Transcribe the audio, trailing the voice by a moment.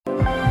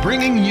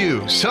bringing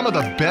you some of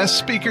the best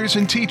speakers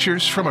and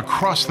teachers from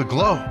across the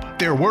globe.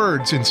 Their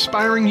words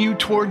inspiring you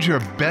towards your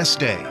best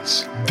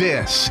days.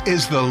 This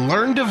is the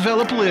Learn,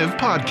 Develop, Live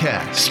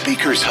podcast,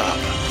 Speakers Hub.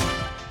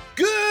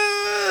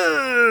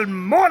 Good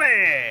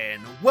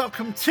morning.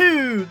 Welcome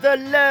to the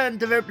Learn,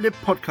 Develop, Live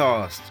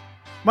podcast.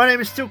 My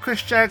name is still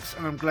Chris Jaggs,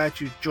 and I'm glad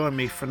you joined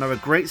me for another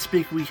great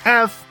speaker we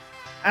have.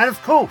 And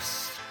of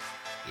course,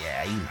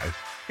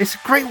 it's a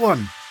great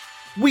one.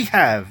 We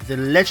have the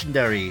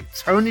legendary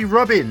Tony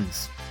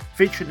Robbins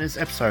featuring in this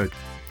episode,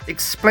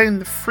 explaining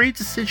the 3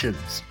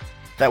 decisions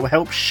that will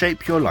help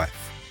shape your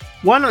life.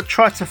 Why not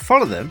try to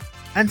follow them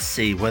and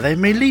see where they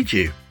may lead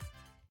you?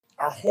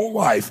 Our whole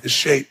life is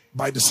shaped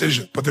by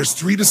decision, but there's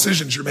 3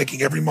 decisions you're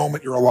making every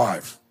moment you're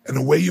alive. And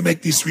the way you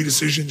make these 3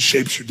 decisions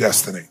shapes your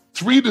destiny.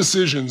 3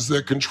 decisions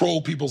that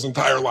control people's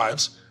entire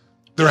lives.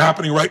 They're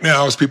happening right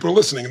now as people are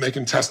listening, and they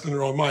can test in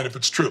their own mind if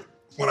it's true.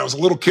 When I was a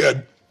little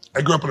kid,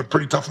 I grew up in a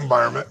pretty tough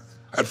environment.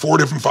 I had 4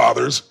 different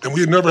fathers, and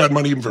we had never had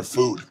money even for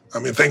food. I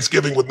mean,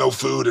 Thanksgiving with no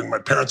food, and my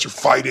parents are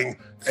fighting.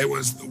 It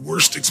was the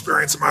worst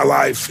experience of my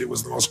life. It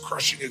was the most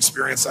crushing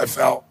experience I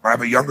felt. I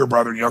have a younger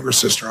brother and younger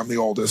sister. I'm the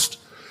oldest.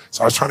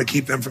 So I was trying to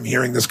keep them from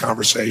hearing this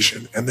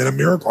conversation. And then a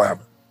miracle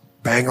happened.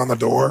 Bang on the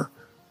door.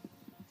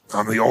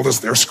 I'm the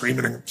oldest. They're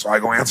screaming. So I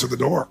go answer the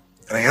door.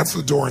 And I answer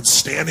the door, and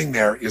standing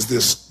there is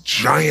this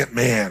giant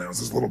man. It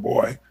was this little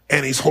boy.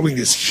 And he's holding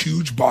this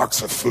huge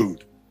box of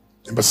food.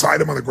 And beside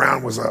him on the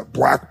ground was a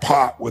black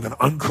pot with an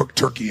uncooked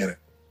turkey in it.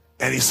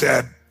 And he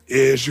said,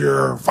 "Is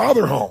your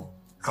father home?"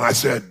 And I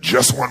said,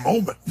 "Just one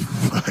moment."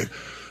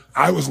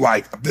 I was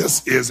like,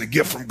 this is a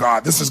gift from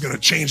God. This is going to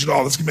change it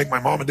all. This is going to make my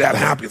mom and dad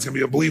happy. It's going to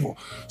be unbelievable.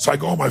 So I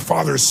go, and my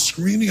father is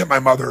screaming at my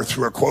mother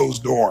through a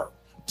closed door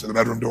to the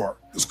bedroom door.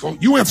 He goes,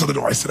 "You answer the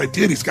door." I said, "I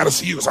did. He's got to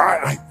see you." So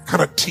I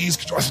kind of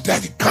teased. I said,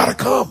 "Dad, you got to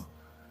come."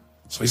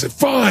 So he said,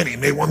 "Fine." He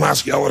made one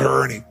last yell at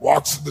her, and he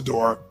walks to the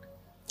door.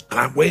 And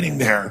I'm waiting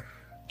there,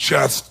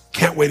 just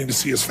can't waiting to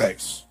see his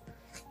face.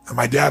 And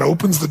my dad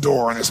opens the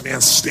door, and this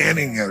man's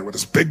standing there with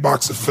this big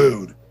box of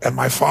food. And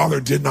my father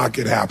did not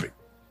get happy.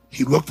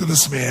 He looked at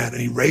this man,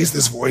 and he raised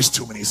his voice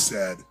to him, and he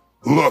said,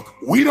 "Look,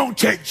 we don't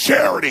take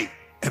charity."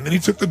 And then he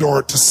took the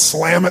door to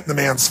slam it in the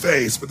man's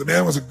face. But the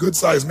man was a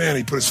good-sized man.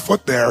 He put his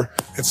foot there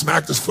and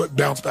smacked his foot and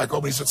bounced back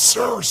open. He said,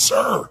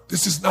 Sir,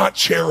 this is not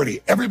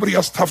charity. Everybody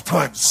has tough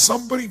times.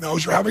 Somebody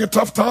knows you're having a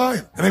tough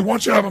time, and they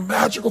want you to have a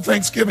magical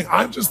Thanksgiving.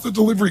 I'm just the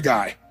delivery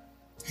guy."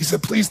 He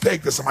said, "Please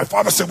take this." And my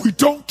father said, "We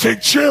don't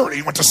take charity."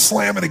 He went to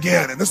slam it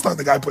again. And this time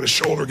the guy put his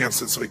shoulder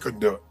against it so he couldn't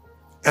do it.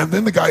 And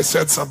then the guy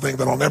said something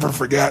that I'll never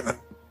forget, and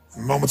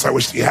moments I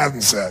wished he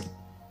hadn't said,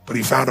 but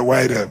he found a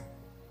way to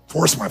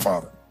force my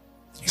father.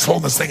 He's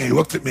holding this thing, and he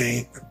looked at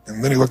me,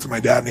 and then he looked at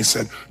my dad, and he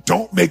said,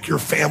 "Don't make your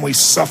family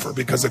suffer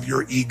because of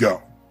your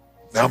ego."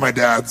 Now my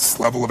dad's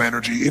level of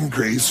energy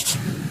increased,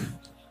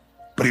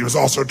 but he was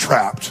also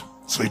trapped.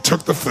 So he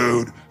took the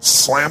food,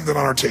 slammed it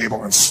on our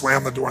table, and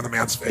slammed the door in the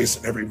man's face,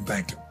 and never even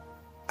thanked him.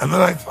 And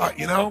then I thought,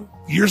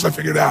 years I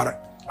figured out,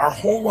 our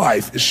whole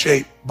life is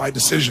shaped by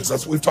decisions.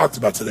 That's what we've talked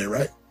about today,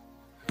 right?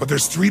 But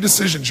there's 3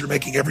 decisions you're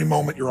making every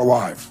moment you're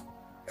alive.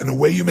 And the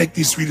way you make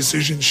these 3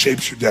 decisions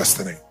shapes your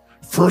destiny.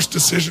 First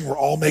decision we're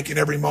all making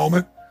every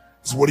moment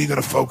is, what are you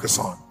going to focus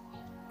on?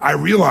 I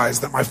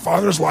realized that my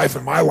father's life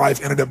and my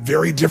life ended up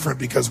very different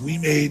because we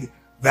made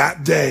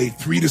that day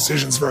 3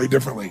 decisions very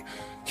differently.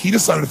 He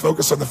decided to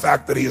focus on the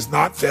fact that he has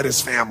not fed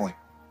his family.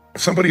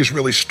 If somebody is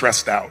really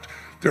stressed out,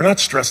 they're not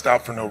stressed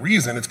out for no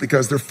reason. It's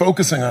because they're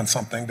focusing on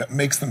something that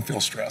makes them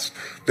feel stressed.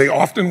 They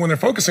often, when they're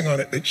focusing on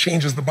it, it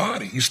changes the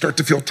body. You start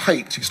to feel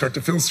tight. You start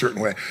to feel a certain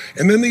way.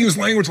 And then they use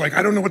language like,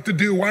 "I don't know what to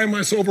do. Why am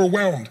I so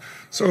overwhelmed?"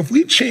 So if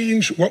we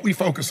change what we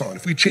focus on,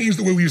 if we change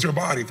the way we use our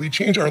body, if we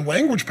change our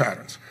language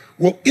patterns,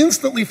 we'll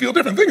instantly feel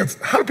different. Think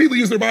of how do people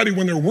use their body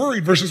when they're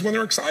worried versus when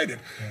they're excited.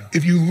 Yeah.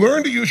 If you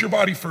learn to use your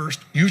body first,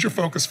 use your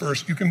focus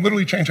first, you can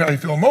literally change how you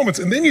feel in moments.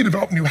 And then you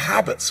develop new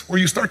habits where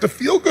you start to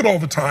feel good all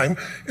the time.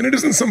 And it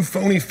isn't some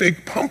phony,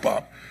 fake pump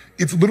up.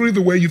 It's literally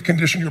the way you've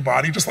conditioned your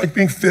body. Just like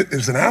being fit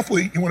as an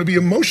athlete, you want to be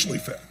emotionally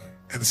fit.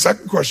 And the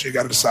second question you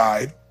got to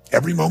decide,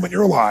 every moment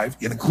you're alive,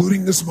 and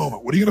including this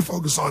moment, what are you going to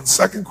focus on?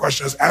 Second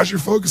question is, as you're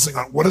focusing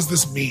on, what does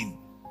this mean?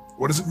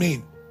 What does it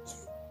mean?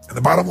 And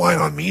the bottom line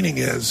on meaning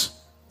is,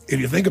 if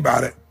you think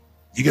about it,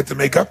 you get to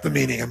make up the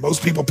meaning, and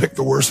most people pick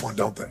the worst one,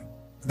 don't they?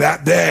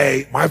 That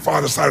day, my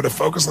father decided to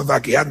focus on the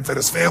fact he hadn't fed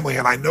his family,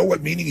 and I know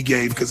what meaning he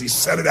gave because he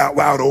said it out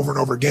loud over and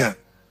over again,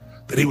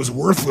 that he was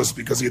worthless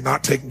because he had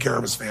not taken care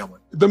of his family.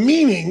 The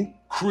meaning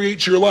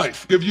creates your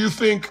life. If you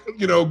think,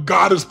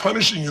 God is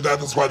punishing you,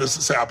 that's why this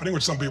is happening,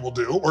 which some people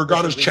do, or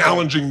God is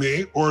challenging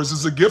me, or is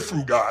this a gift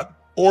from God,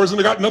 or has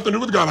it got nothing to do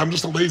with God? I'm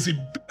just a lazy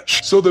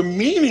bitch. So the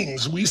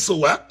meanings we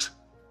select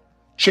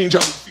change how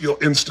we feel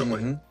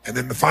instantly. Mm-hmm. And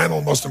then the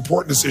final, most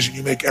important decision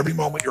you make every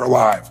moment you're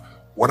alive.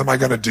 What am I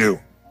going to do?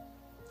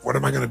 What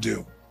am I going to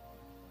do?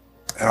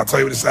 And I'll tell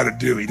you what he decided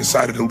to do. He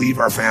decided to leave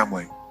our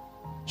family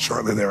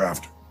shortly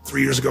thereafter.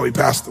 3 years ago, he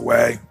passed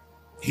away.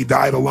 He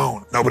died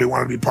alone. Nobody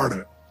wanted to be part of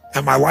it.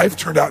 And my life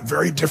turned out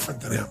very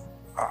different than him.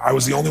 I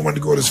was the only one to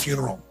go to his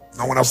funeral.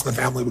 No one else in the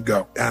family would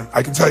go. And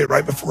I can tell you,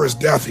 right before his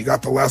death, he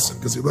got the lesson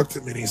because he looked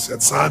at me and he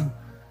said, son,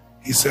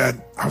 he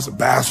said, I was a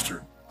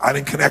bastard. I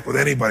didn't connect with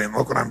anybody, and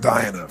look what I'm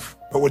dying of.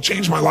 But what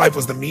changed my life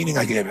was the meaning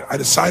I gave it. I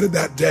decided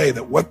that day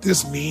that what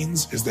this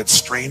means is that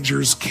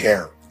strangers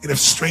care. And if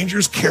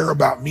strangers care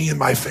about me and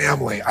my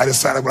family, I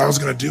decided what I was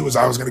going to do is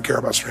I was going to care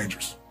about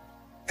strangers.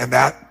 And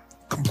that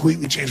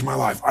completely changed my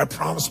life. I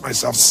promised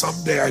myself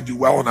someday I'd do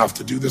well enough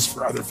to do this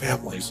for other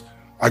families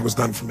like was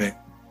done for me.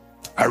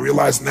 I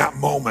realized in that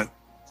moment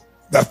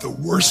that the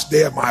worst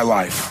day of my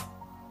life,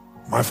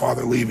 my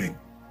father leaving,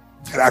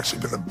 had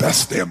actually been the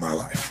best day of my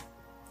life.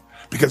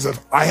 Because if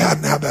I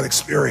hadn't had that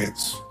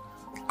experience,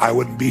 I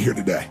wouldn't be here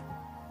today.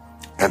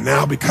 And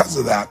now because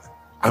of that,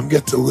 I'm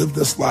get to live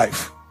this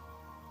life.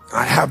 And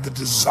I have the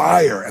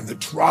desire and the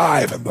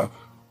drive and the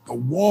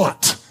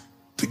want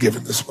to give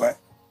in this way.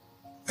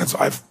 And so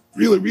I've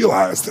really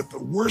realized that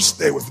the worst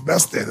day was the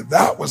best day,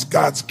 that was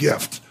God's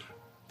gift.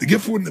 The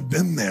gift wouldn't have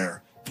been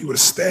there if he would have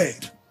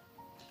stayed.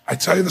 I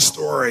tell you the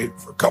story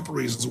for a couple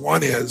reasons.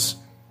 One is,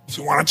 if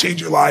you want to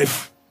change your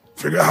life,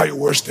 figure out how your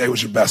worst day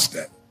was your best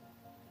day.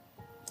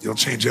 You'll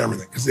change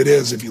everything, because it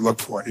is if you look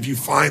for it. If you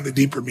find the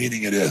deeper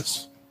meaning, it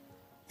is.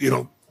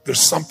 There's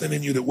something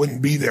in you that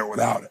wouldn't be there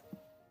without it.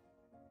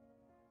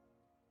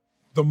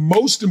 The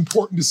most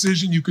important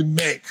decision you can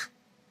make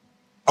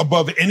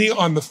above any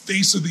on the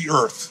face of the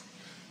earth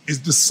is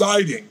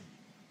deciding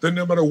that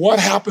no matter what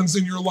happens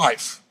in your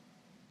life,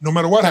 no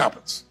matter what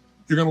happens,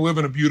 you're going to live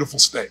in a beautiful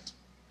state.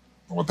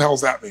 What the hell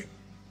does that mean?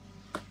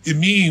 It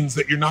means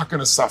that you're not going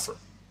to suffer.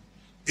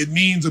 It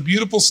means a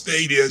beautiful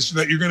state is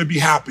that you're going to be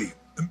happy,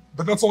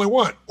 but that's only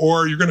one.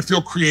 Or you're going to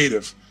feel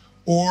creative,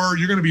 or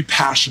you're going to be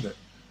passionate,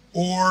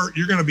 or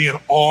you're going to be in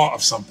awe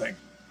of something,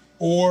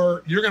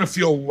 or you're going to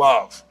feel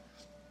love.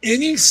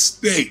 Any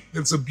state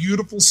that's a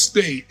beautiful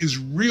state is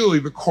really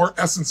the core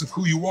essence of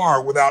who you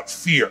are without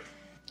fear.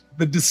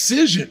 The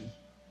decision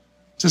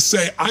to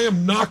say, I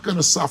am not going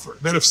to suffer,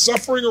 that if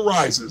suffering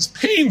arises,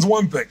 pain's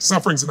one thing,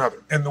 suffering's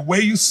another. And the way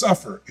you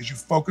suffer is you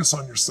focus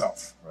on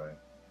yourself. Right.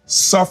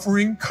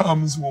 Suffering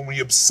comes when we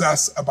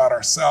obsess about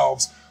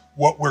ourselves,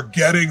 what we're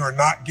getting or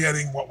not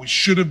getting, what we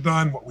should have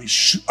done, what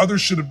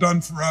others should have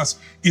done for us.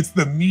 It's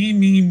the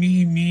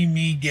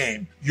me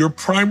game. Your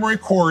primary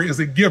core is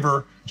a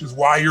giver, which is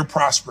why you're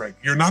prospering.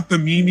 You're not the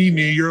me.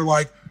 You're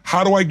like,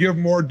 how do I give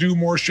more, do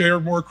more, share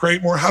more,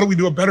 create more? How do we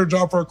do a better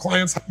job for our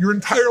clients? Your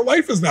entire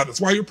life is that.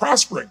 That's why you're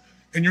prospering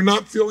and you're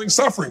not feeling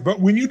suffering. But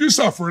when you do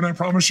suffer, and I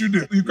promise you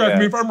do, you correct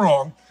me if I'm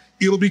wrong,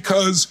 it'll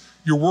because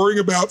you're worrying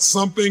about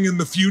something in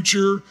the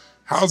future.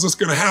 How's this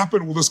going to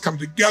happen? Will this come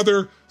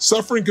together?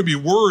 Suffering can be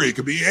worry, it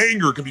can be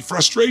anger, it can be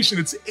frustration.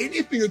 It's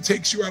anything that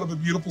takes you out of a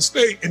beautiful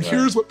state. And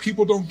here's what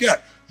people don't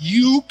get.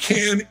 You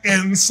can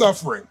end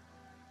suffering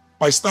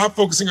by stop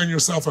focusing on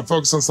yourself and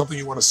focus on something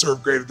you want to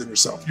serve greater than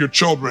yourself. Your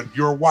children,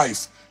 your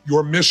wife,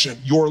 your mission,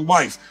 your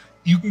life.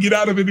 You can get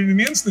out of it in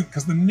an instant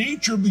because the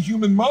nature of the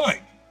human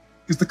mind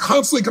is to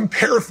constantly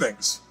compare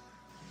things.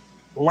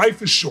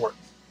 Life is short.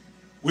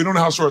 We don't know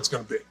how short it's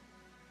going to be.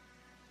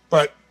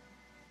 But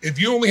if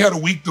you only had a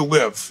week to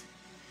live,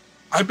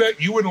 I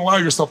bet you wouldn't allow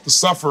yourself to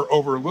suffer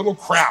over a little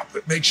crap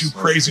that makes you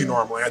crazy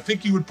normally. I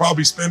think you would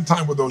probably spend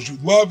time with those you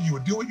love. You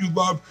would do what you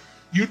love.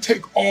 You'd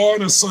take awe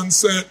in a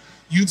sunset.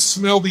 You'd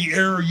smell the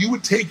air. You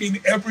would take in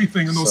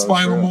everything in those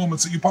final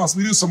moments that you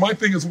possibly do. So my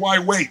thing is, why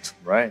wait?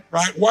 Right?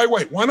 Why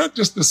wait? Why not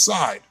just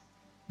decide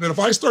that if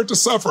I start to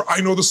suffer,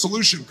 I know the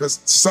solution,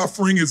 because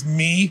suffering is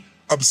me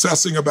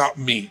obsessing about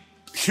me.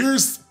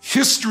 Here's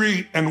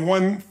history and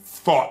one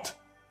thought.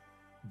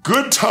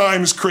 Good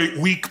times create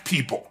weak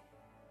people.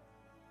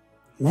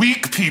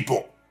 Weak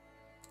people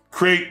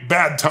create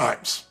bad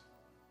times.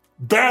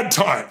 Bad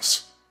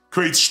times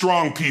create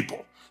strong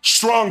people.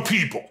 Strong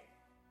people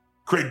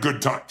create good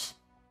times.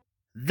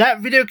 That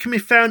video can be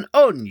found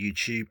on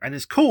YouTube and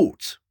is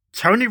called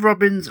Tony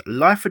Robbins'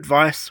 Life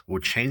Advice Will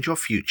Change Your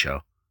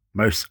Future,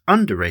 Most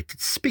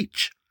Underrated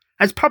Speech,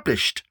 as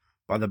published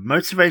by the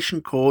Motivation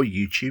Core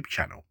YouTube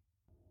channel.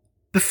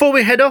 Before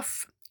we head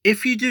off,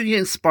 if you do get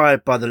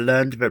inspired by the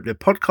Learn, Develop, Live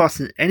podcast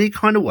in any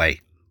kind of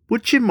way,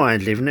 would you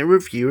mind leaving a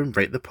review and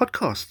rate the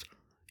podcast?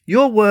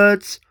 Your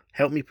words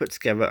help me put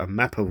together a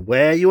map of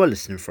where you are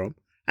listening from,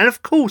 and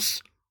of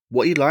course,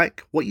 what you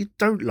like, what you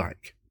don't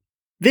like.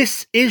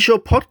 This is your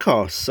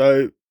podcast,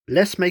 so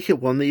let's make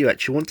it one that you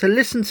actually want to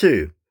listen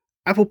to.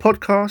 Apple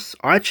Podcasts,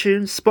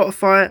 iTunes,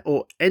 Spotify,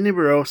 or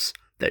anywhere else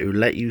that will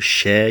let you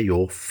share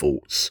your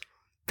thoughts.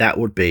 That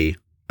would be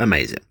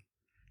amazing.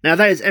 Now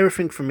that is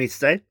everything from me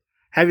today.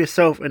 Have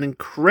yourself an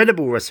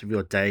incredible rest of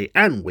your day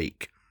and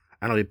week,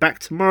 and I'll be back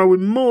tomorrow with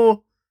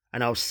more,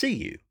 and I'll see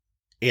you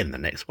in the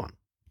next one.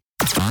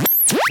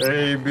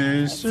 A,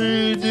 B,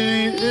 C, D,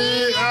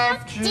 E,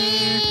 F, G.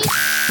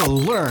 The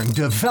Learn,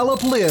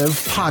 Develop, Live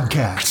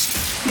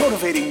podcast.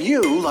 Motivating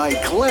you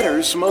like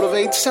letters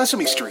motivate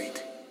Sesame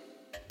Street.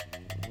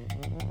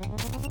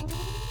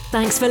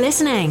 Thanks for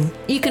listening.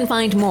 You can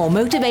find more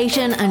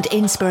motivation and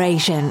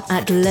inspiration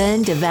at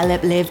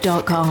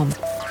learndeveloplive.com.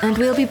 And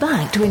we'll be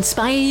back to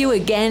inspire you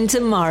again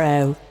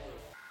tomorrow.